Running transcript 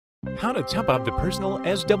How to top up the personal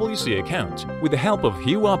SWC account with the help of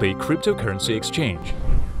Huobi cryptocurrency exchange.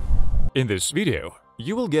 In this video,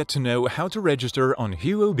 you will get to know how to register on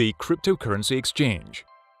Huobi cryptocurrency exchange,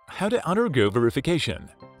 how to undergo verification.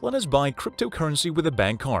 Let us buy cryptocurrency with a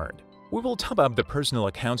bank card. We will top up the personal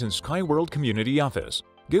account in SkyWorld Community Office.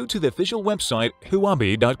 Go to the official website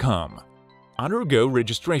huobi.com. Undergo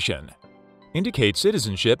registration. Indicate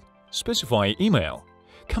citizenship, specify email.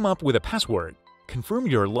 Come up with a password. Confirm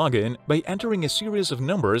your login by entering a series of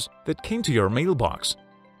numbers that came to your mailbox.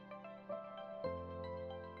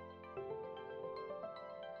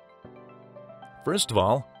 First of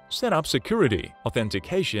all, set up security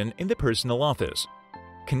authentication in the personal office.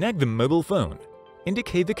 Connect the mobile phone.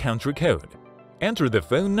 Indicate the country code. Enter the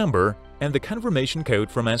phone number and the confirmation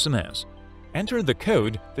code from SMS. Enter the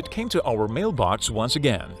code that came to our mailbox once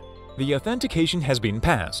again. The authentication has been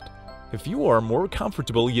passed. If you are more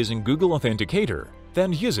comfortable using Google Authenticator,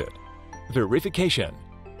 then use it. Verification.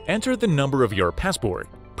 Enter the number of your passport,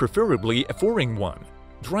 preferably a foreign one,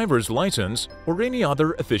 driver's license, or any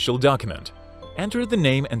other official document. Enter the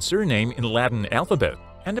name and surname in Latin alphabet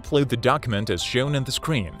and upload the document as shown on the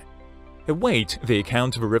screen. Await the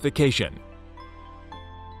account verification.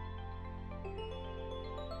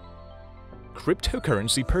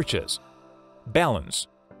 Cryptocurrency purchase. Balance.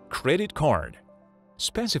 Credit card.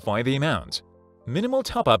 Specify the amount. Minimal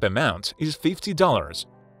top-up amount is $50.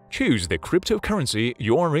 Choose the cryptocurrency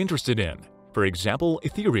you are interested in, for example,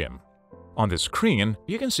 Ethereum. On the screen,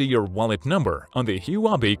 you can see your wallet number on the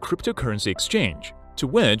Huobi cryptocurrency exchange, to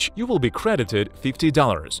which you will be credited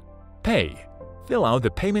 $50. Pay. Fill out the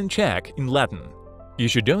payment check in Latin. You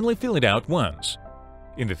should only fill it out once.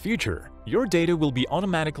 In the future, your data will be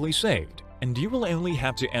automatically saved, and you will only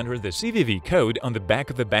have to enter the CVV code on the back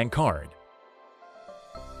of the bank card.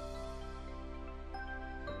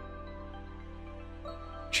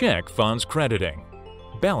 Check funds crediting.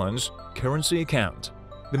 Balance currency account.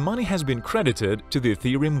 The money has been credited to the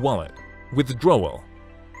Ethereum wallet. Withdrawal.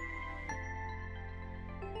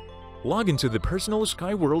 Log into the personal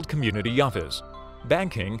SkyWorld Community Office.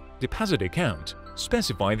 Banking, deposit account.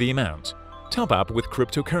 Specify the amount. Top up with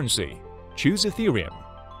cryptocurrency. Choose Ethereum.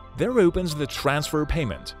 There opens the transfer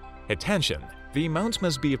payment. Attention! The amount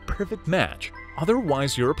must be a perfect match,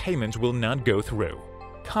 otherwise your payment will not go through.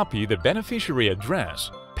 Copy the beneficiary address.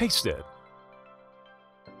 Paste it.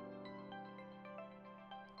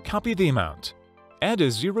 Copy the amount. Add a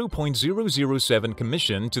 0.007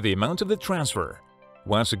 commission to the amount of the transfer.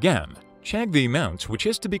 Once again, check the amount which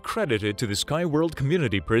is to be credited to the SkyWorld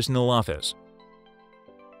Community Personal Office.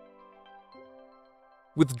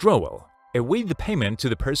 Withdrawal. Await the payment to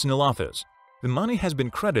the personal office. The money has been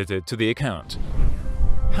credited to the account.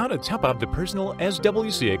 How to top up the personal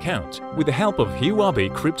SWC account with the help of Huobi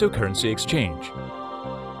cryptocurrency exchange.